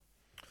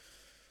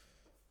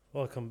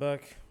Welcome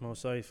back.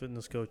 Mosai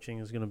Fitness Coaching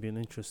is going to be an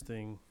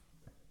interesting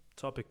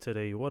topic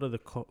today. What are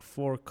the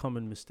four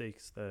common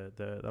mistakes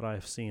that I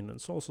have seen? And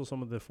it's also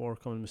some of the four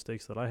common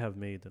mistakes that I have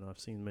made and I've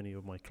seen many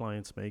of my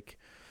clients make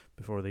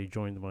before they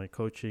joined my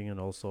coaching. And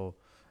also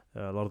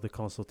a lot of the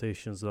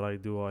consultations that I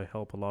do, I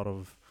help a lot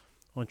of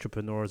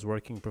entrepreneurs,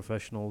 working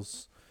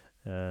professionals,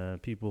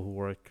 people who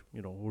work,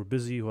 who are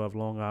busy, who have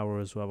long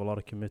hours, who have a lot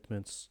of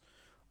commitments.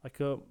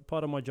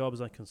 Part of my job is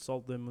I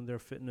consult them on their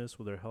fitness,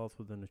 with their health,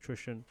 with their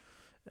nutrition.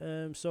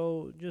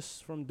 So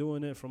just from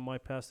doing it, from my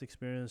past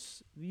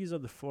experience, these are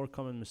the four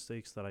common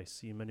mistakes that I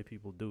see many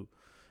people do,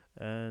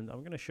 and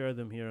I'm gonna share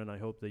them here, and I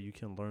hope that you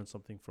can learn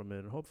something from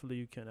it, and hopefully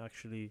you can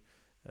actually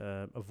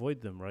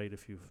avoid them. Right?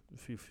 If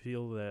you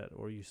feel that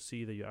or you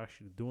see that you're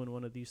actually doing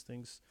one of these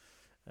things,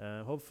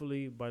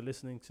 hopefully by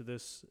listening to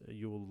this,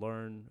 you will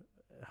learn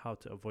how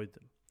to avoid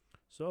them.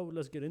 So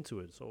let's get into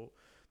it. So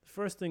the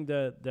first thing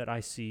that I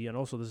see, and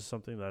also this is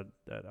something that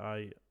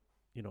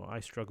I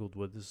struggled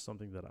with. This is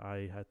something that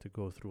I had to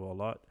go through a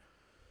lot,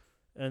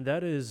 and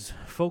that is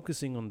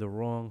focusing on the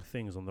wrong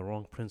things, on the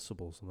wrong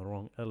principles, on the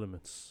wrong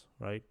elements.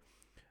 Right?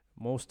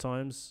 Most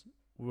times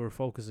we're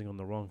focusing on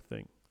the wrong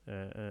thing,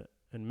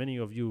 and many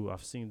of you,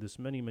 I've seen this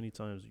many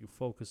times. You're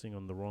focusing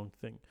on the wrong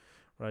thing.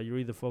 Right? You're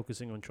either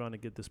focusing on trying to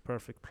get this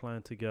perfect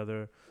plan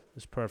together,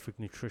 this perfect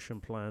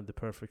nutrition plan, the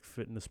perfect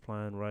fitness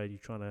plan. Right? You're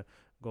trying to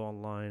go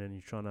online and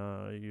you're trying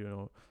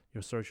to,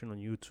 you're searching on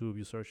YouTube,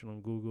 you're searching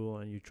on Google,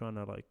 and you're trying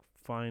to like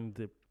find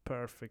the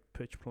perfect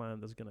pitch plan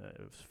that's gonna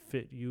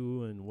fit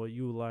you and what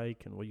you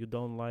like and what you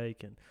don't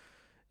like,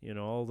 and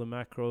all the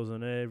macros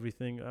and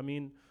everything. I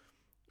mean,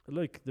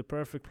 look, the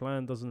perfect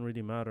plan doesn't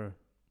really matter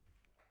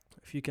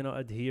if you cannot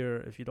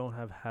adhere, if you don't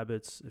have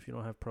habits, if you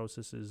don't have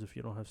processes, if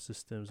you don't have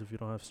systems, if you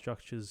don't have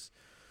structures.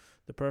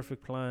 The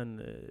perfect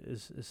plan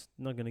is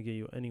not going to get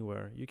you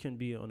anywhere. You can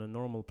be on a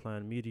normal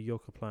plan,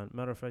 mediocre plan.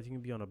 Matter of fact, you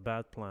can be on a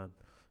bad plan.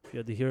 If you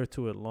adhere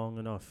to it long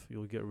enough,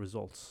 you'll get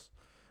results.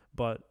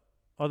 But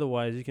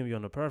otherwise, you can be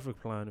on a perfect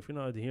plan. If you're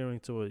not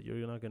adhering to it,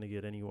 you're not going to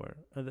get anywhere.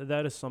 And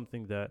that is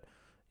something that,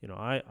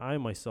 I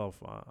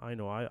myself, I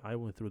know I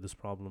went through this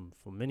problem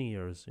for many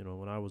years,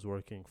 when I was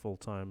working full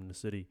time in the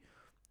city.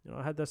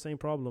 I had that same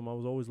problem. I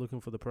was always looking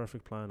for the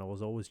perfect plan. I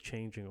was always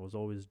changing. I was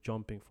always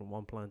jumping from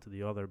one plan to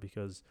the other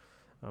because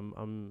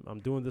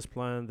I'm doing this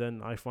plan. Then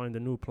I find a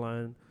new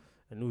plan,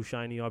 a new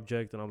shiny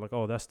object, and I'm like,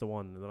 oh, that's the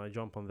one. And then I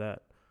jump on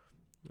that,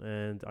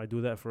 and I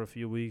do that for a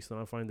few weeks. Then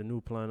I find a new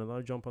plan, and then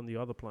I jump on the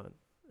other plan.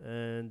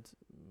 And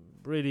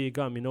really, it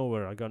got me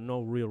nowhere. I got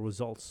no real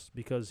results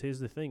because here's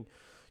the thing: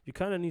 you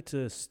kind of need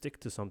to stick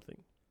to something,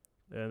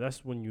 and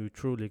that's when you're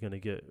truly gonna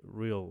get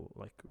real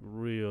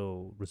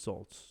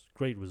results,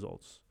 great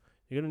results.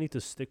 You're gonna need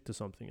to stick to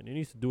something, and you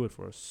need to do it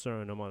for a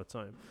certain amount of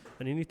time,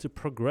 and you need to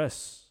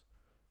progress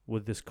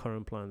with this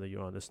current plan that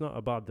you're on. It's not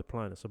about the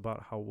plan; it's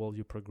about how well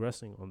you're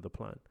progressing on the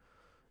plan.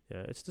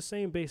 Yeah, it's the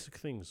same basic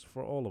things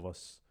for all of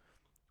us.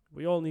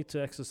 We all need to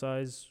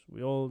exercise.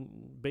 We all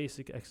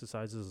basic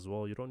exercises as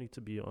well. You don't need to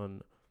be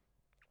on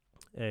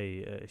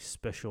a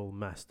special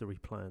mastery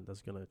plan that's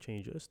gonna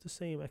change it. It's the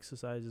same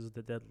exercises: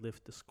 the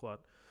deadlift, the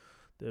squat,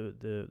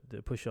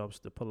 the push-ups,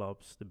 the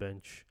pull-ups, the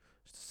bench.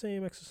 It's the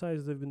same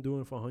exercise they've been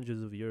doing for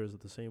hundreds of years. Are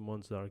the same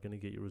ones that are going to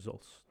get you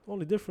results. The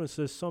only difference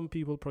is some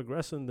people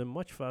progress in them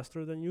much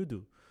faster than you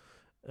do,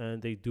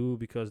 and they do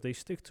because they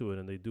stick to it,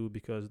 and they do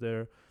because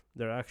they're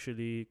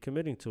actually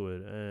committing to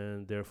it,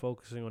 and they're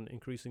focusing on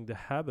increasing the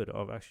habit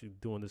of actually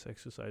doing this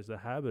exercise, the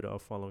habit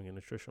of following a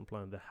nutrition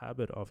plan, the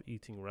habit of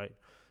eating right.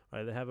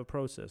 Right? They have a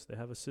process, they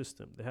have a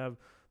system,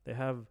 they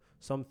have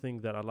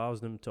something that allows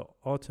them to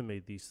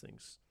automate these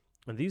things,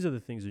 and these are the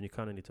things that you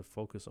kind of need to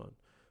focus on.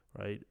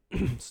 Right?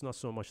 It's not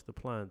so much the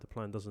plan. The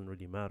plan doesn't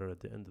really matter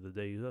at the end of the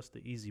day. That's the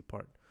easy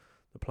part.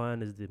 The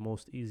plan is the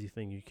most easy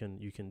thing you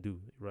can do,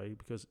 right?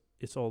 Because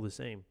it's all the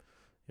same.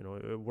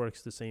 It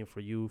works the same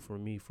for you, for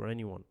me, for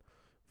anyone,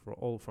 for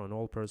an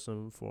old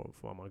person,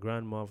 for my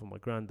grandma, for my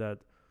granddad,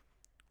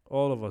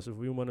 all of us. If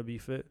we want to be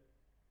fit,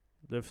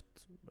 lift,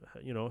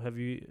 have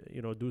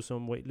do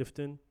some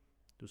weightlifting,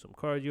 do some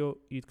cardio,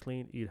 eat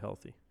clean, eat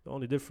healthy. The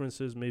only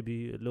difference is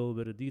maybe a little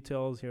bit of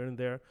details here and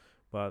there,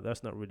 but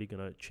that's not really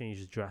gonna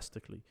change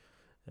drastically.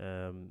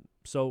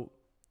 So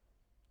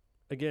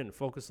again,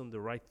 focus on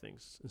the right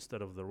things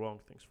instead of the wrong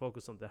things.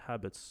 Focus on the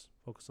habits,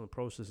 focus on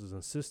processes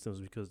and systems,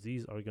 because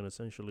these are going to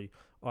essentially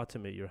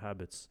automate your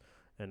habits,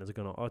 and it's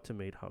going to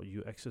automate how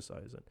you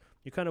exercise. And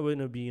you kind of want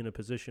to be in a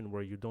position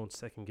where you don't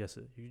second guess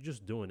it. You're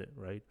just doing it,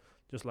 right?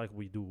 Just like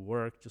we do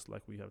work, just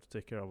like we have to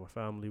take care of our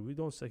family. We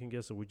don't second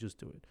guess it, we just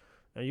do it.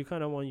 And you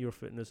kind of want your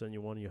fitness and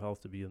you want your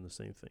health to be in the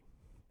same thing.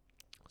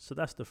 So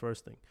that's the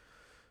first thing.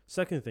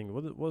 Second thing,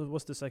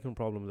 what's the second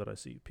problem that I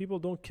see? People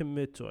don't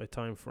commit to a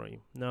time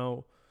frame.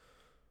 Now,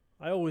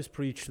 I always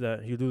preach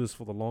that you do this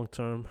for the long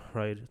term,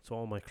 right? To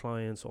all my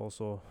clients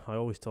also, I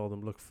always tell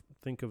them, look,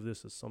 think of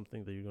this as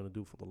something that you're going to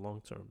do for the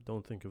long term.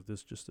 Don't think of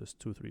this just as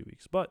 2-3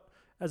 weeks. But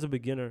as a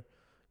beginner,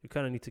 you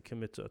kind of need to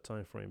commit to a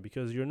time frame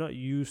because you're not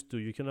used to,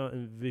 you cannot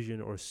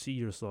envision or see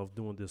yourself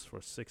doing this for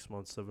 6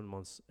 months, 7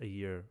 months, a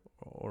year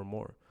or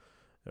more.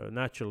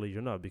 Naturally,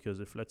 you're not, because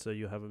if, let's say,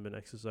 you haven't been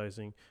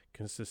exercising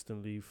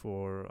consistently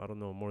for, I don't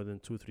know, more than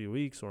 2 3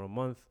 weeks or a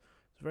month,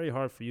 it's very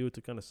hard for you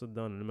to kind of sit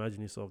down and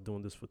imagine yourself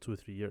doing this for 2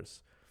 3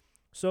 years.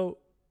 So,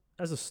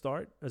 as a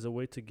start, as a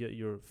way to get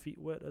your feet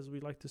wet, as we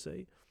like to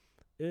say,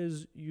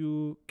 is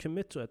you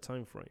commit to a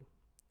time frame,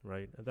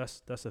 right? And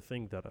that's a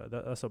thing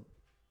that's a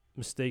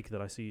mistake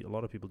that I see a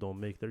lot of people don't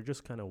make. They're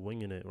just kind of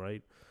winging it,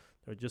 right?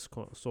 They're just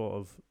sort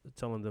of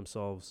telling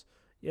themselves,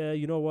 yeah,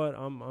 you know what,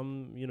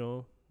 I'm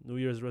New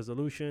Year's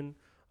resolution,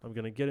 I'm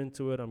gonna get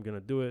into it, I'm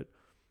gonna do it.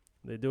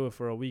 They do it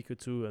for a week or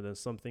two, and then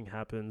something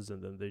happens,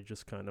 and then they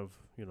just kind of,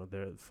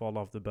 they fall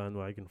off the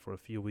bandwagon for a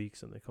few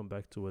weeks, and they come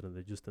back to it, and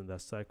they're just in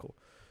that cycle.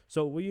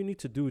 So what you need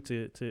to do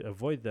to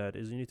avoid that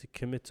is you need to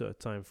commit to a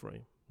time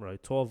frame,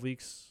 right? 12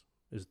 weeks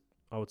is,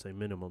 I would say,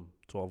 minimum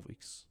 12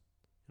 weeks.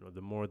 The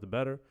more the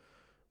better.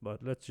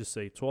 But let's just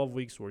say 12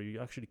 weeks where you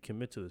actually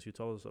commit to this. You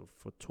tell yourself,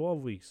 for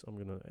 12 weeks, I'm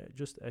going to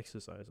just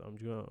exercise. I'm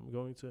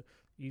going to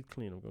eat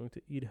clean. I'm going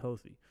to eat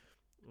healthy.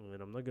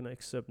 And I'm not going to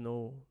accept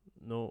no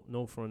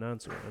for an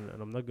answer.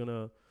 And I'm not going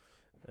to,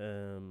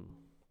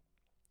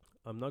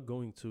 I'm not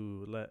going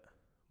to let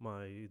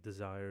my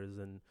desires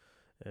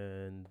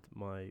and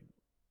my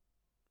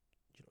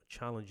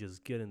challenges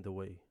get in the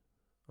way.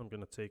 I'm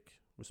going to take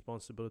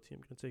responsibility.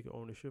 I'm going to take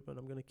ownership, and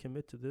I'm going to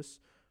commit to this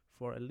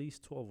for at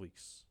least 12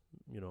 weeks.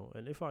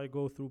 And if I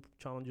go through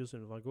challenges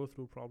and if I go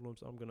through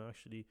problems, I'm going to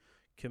actually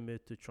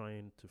commit to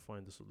trying to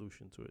find a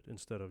solution to it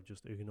instead of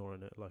just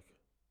ignoring it like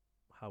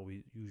how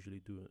we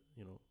usually do it,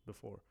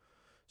 before.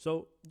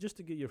 So just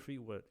to get your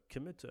feet wet,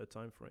 commit to a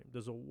time frame.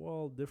 There's a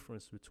world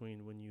difference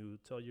between when you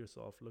tell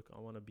yourself, look, I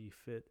want to be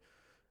fit,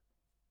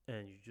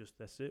 and you just,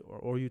 that's it.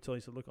 Or you tell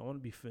yourself, look, I want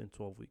to be fit in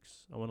 12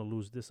 weeks. I want to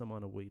lose this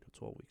amount of weight in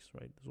 12 weeks,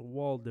 right? There's a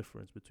world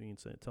difference between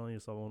telling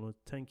yourself, I want to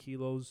lose 10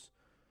 kilos,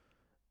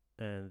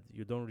 and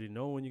you don't really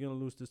know when you're going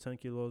to lose this 10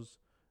 kilos,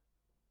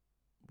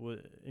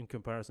 in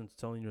comparison to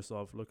telling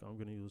yourself, look, I'm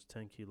going to lose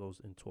 10 kilos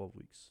in 12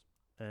 weeks.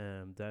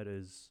 And that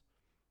is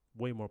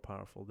way more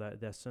powerful.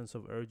 That sense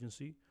of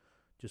urgency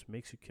just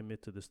makes you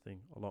commit to this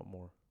thing a lot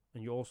more.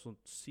 And you also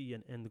see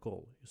an end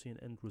goal. You see an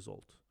end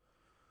result.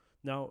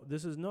 Now,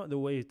 this is not the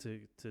way to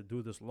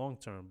do this long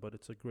term, but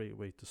it's a great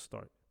way to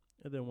start.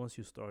 And then once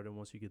you start and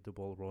once you get the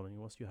ball rolling,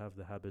 once you have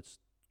the habits,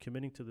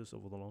 committing to this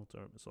over the long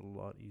term is a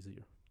lot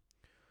easier.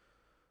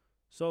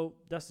 So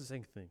that's the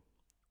same thing,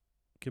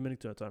 committing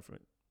to a time frame.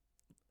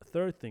 A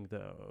third thing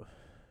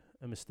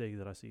a mistake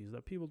that I see is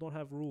that people don't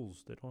have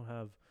rules. They don't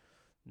have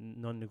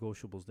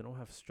non-negotiables. They don't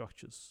have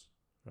structures,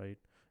 right?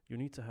 You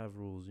need to have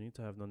rules. You need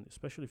to have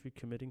especially if you're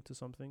committing to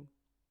something.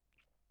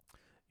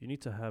 You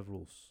need to have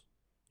rules.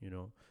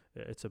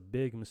 It's a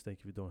big mistake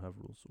if you don't have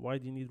rules. Why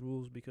do you need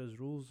rules? Because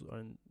rules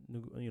are,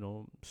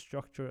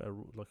 structure. A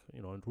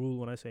rule.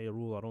 When I say a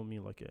rule, I don't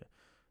mean like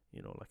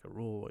a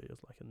rule where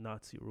it's like a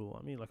Nazi rule.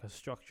 I mean like a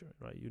structure,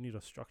 right? You need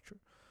a structure.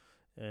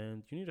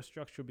 And you need a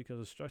structure because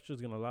a structure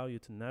is going to allow you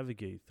to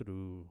navigate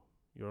through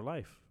your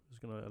life. It's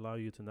going to allow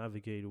you to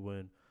navigate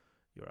when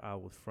you're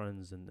out with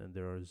friends and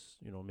there's,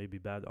 maybe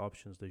bad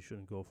options they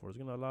shouldn't go for. It's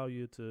going to allow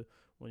you to,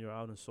 when you're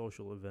out in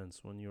social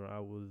events, when you're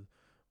out with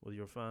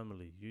your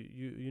family,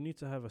 you need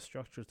to have a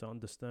structure to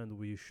understand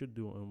what you should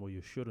do and what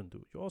you shouldn't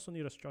do. You also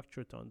need a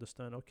structure to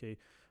understand, okay,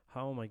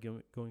 how am I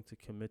going to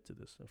commit to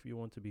this? If you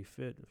want to be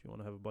fit, if you want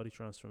to have a body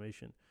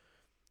transformation,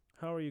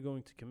 how are you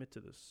going to commit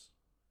to this?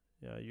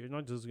 Yeah, you're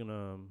not just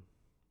gonna,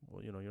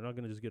 you're not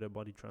gonna just get a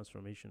body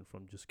transformation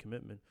from just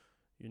commitment.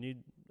 You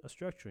need a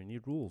structure. You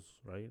need rules,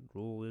 right?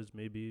 Rule is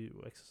maybe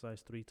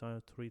exercise 3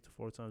 to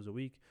 4 times a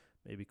week,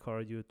 maybe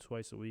cardio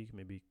twice a week,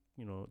 maybe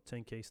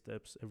 10K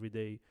steps every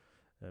day.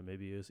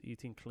 Maybe it's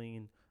eating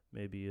clean.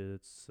 Maybe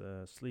it's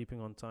sleeping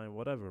on time.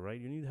 Whatever,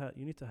 right? You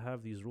need to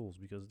have these rules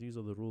because these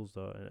are the rules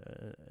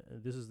that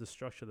this is the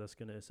structure that's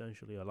gonna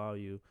essentially allow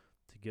you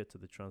to get to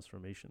the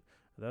transformation.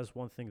 And that's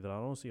one thing that I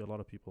don't see a lot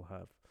of people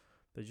have.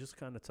 They just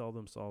kind of tell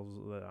themselves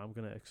that I'm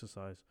going to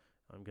exercise,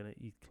 I'm going to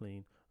eat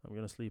clean, I'm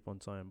going to sleep on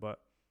time. But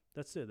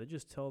that's it. They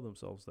just tell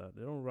themselves that.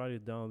 They don't write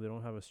it down. They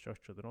don't have a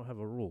structure. They don't have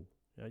a rule.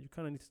 Yeah, you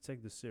kind of need to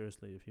take this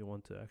seriously if you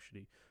want to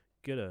actually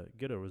get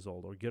a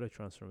result or get a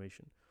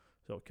transformation.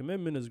 So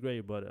commitment is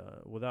great,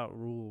 but without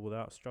rule,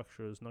 without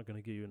structure, it's not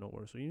going to get you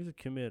nowhere. So you need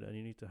to commit and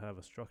you need to have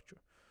a structure.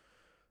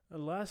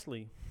 And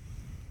lastly,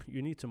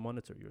 you need to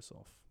monitor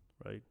yourself,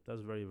 right?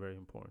 That's very, very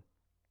important.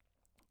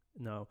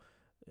 Now,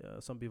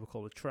 some people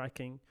call it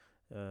tracking.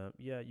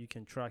 You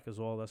can track as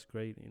well. That's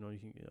great.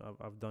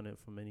 I've done it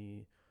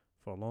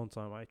for a long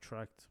time. I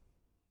tracked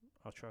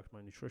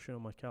my nutrition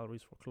and my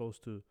calories for close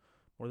to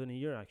more than a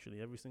year,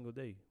 actually, every single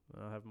day.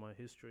 I have my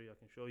history. I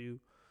can show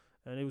you.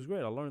 And it was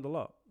great. I learned a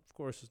lot. Of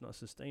course, it's not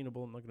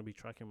sustainable. I'm not going to be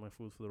tracking my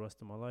food for the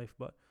rest of my life.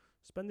 But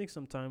spending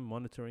some time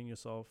monitoring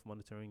yourself,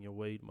 monitoring your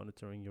weight,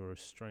 monitoring your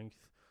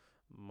strength,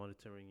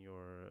 monitoring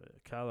your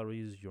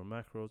calories, your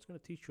macros, it's going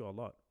to teach you a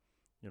lot.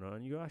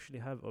 And you actually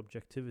have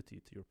objectivity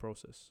to your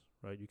process,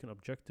 right? You can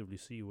objectively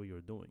see what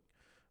you're doing,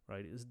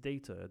 right? It's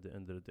data at the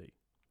end of the day,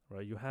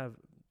 right? You have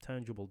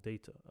tangible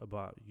data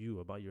about you,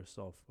 about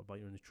yourself, about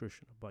your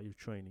nutrition, about your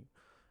training,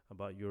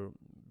 about your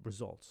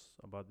results,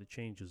 about the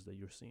changes that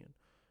you're seeing,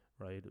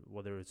 right?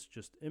 Whether it's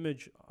just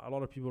image, a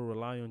lot of people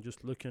rely on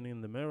just looking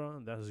in the mirror,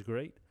 and that's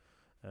great.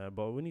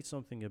 But we need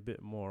something a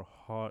bit more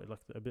hard, like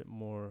a bit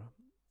more,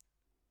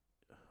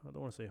 I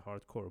don't want to say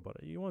hardcore,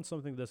 but you want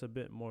something that's a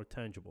bit more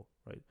tangible,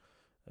 right?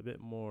 A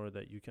bit more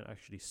that you can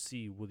actually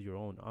see with your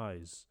own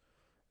eyes,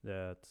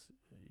 that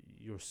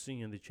you're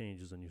seeing the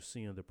changes and you're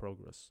seeing the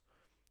progress.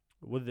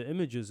 With the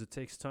images, it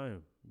takes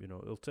time.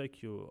 It'll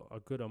take you a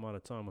good amount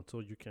of time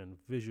until you can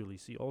visually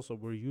see. Also,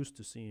 we're used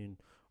to seeing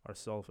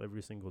ourselves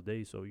every single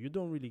day, so you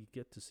don't really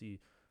get to see,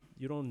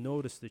 you don't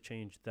notice the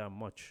change that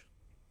much.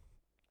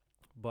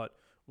 But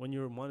when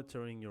you're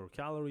monitoring your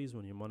calories,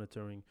 when you're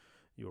monitoring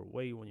your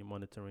weight, when you're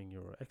monitoring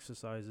your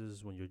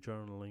exercises, when you're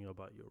journaling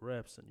about your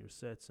reps and your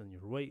sets and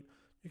your weight,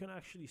 you can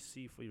actually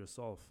see for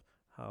yourself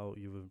how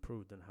you've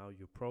improved and how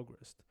you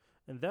progressed.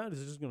 And that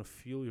is just going to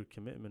fuel your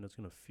commitment. It's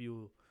going to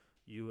fuel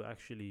you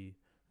actually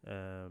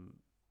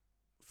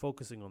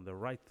focusing on the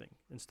right thing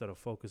instead of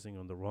focusing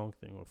on the wrong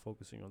thing or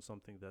focusing on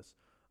something that's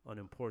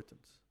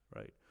unimportant,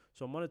 right?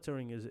 So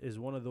monitoring is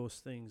one of those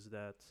things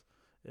that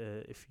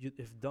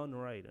if done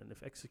right and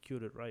if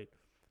executed right,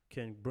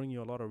 can bring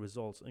you a lot of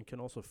results and can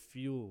also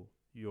fuel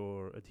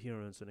your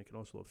adherence, and it can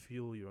also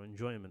fuel your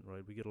enjoyment,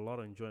 right? We get a lot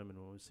of enjoyment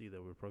when we see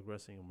that we're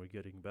progressing and we're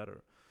getting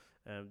better.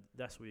 And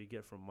that's what you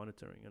get from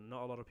monitoring. And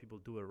not a lot of people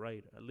do it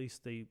right. At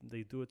least they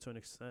do it to an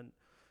extent.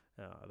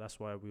 That's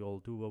why we all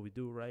do what we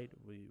do, right?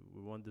 We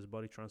want this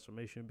body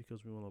transformation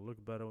because we want to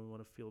look better, we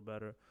want to feel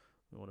better,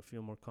 we want to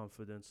feel more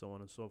confident, so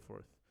on and so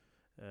forth.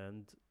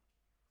 And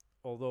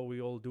although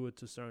we all do it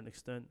to a certain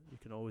extent, you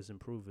can always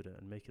improve it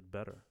and make it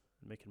better,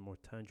 and make it more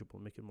tangible,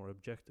 make it more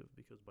objective,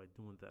 because by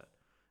doing that,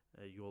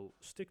 you'll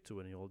stick to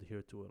it and you'll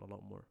adhere to it a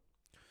lot more.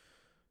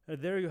 And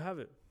there you have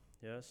it.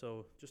 Yeah,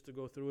 so just to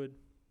go through it,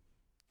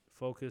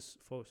 so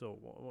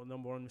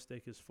number one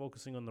mistake is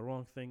focusing on the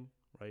wrong thing,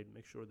 right?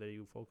 Make sure that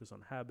you focus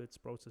on habits,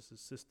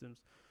 processes,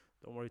 systems.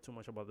 Don't worry too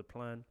much about the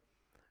plan.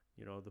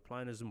 The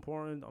plan is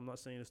important. I'm not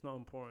saying it's not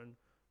important,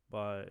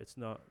 but it's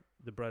not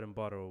the bread and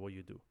butter of what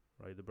you do,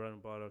 right? The bread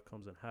and butter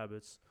comes in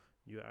habits.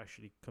 You're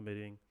actually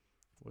committing,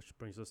 which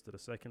brings us to the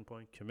second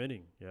point,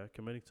 committing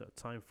to a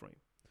time frame.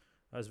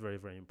 That's very,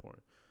 very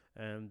important.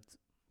 And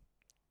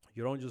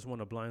you don't just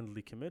want to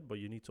blindly commit, but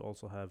you need to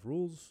also have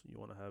rules. You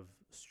want to have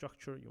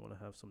structure. You want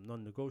to have some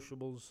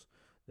non-negotiables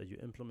that you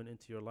implement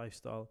into your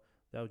lifestyle.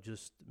 That would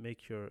just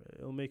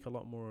it'll make a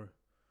lot more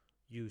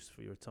use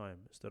for your time.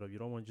 Instead of, you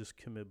don't want to just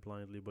commit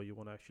blindly, but you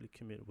want to actually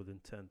commit with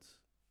intent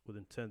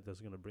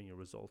that's going to bring you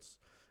results.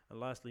 And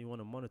lastly, you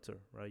want to monitor,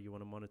 right? You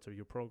want to monitor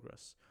your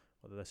progress,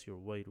 whether that's your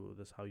weight, whether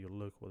that's how you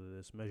look, whether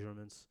it's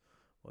measurements,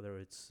 whether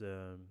it's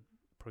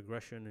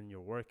progression in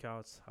your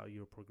workouts, how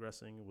you're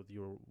progressing with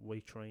your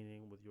weight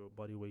training, with your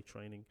body weight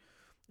training,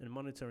 and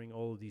monitoring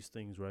all of these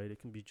things, right? It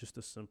can be just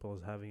as simple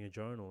as having a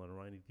journal and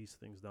writing these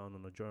things down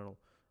in a journal.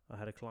 I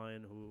had a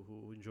client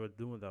who enjoyed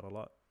doing that a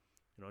lot,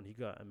 and he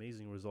got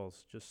amazing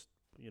results. Just,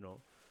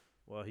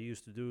 what he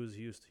used to do is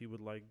he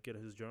would like get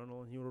his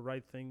journal and he would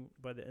write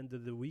by the end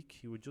of the week.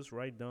 He would just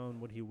write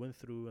down what he went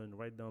through and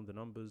write down the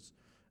numbers,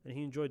 and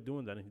he enjoyed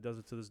doing that, and he does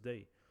it to this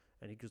day,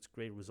 and he gets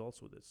great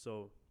results with it.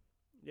 So,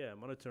 yeah,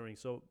 monitoring.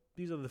 So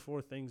these are the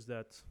four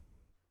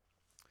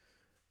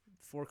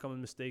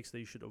common mistakes that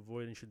you should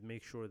avoid and should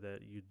make sure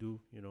that you do.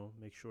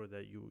 Make sure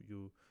that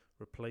you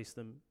replace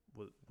them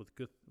with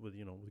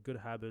good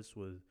habits,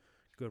 with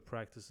good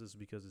practices,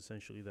 because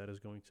essentially that is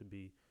going to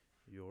be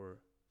your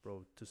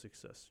road to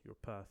success, your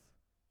path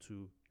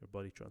to your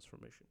body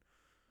transformation.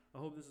 I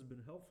hope this has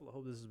been helpful. I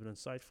hope this has been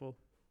insightful.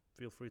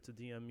 Feel free to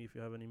DM me if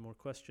you have any more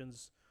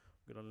questions.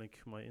 I'm going to link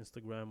my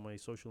Instagram, my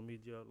social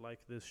media. Like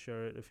this,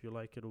 share it if you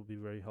like it. It will be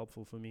very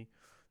helpful for me.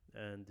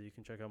 And you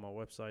can check out my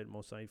website,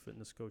 Mo Saeed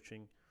Fitness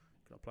Coaching.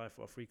 You can apply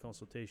for a free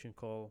consultation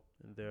call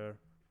in there.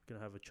 We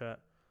can have a chat.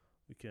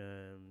 We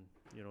can,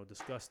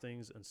 discuss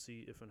things and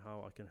see if and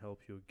how I can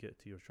help you get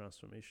to your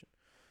transformation.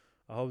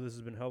 I hope this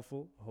has been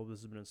helpful. I hope this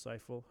has been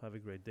insightful. Have a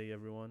great day,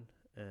 everyone.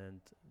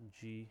 And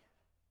GG.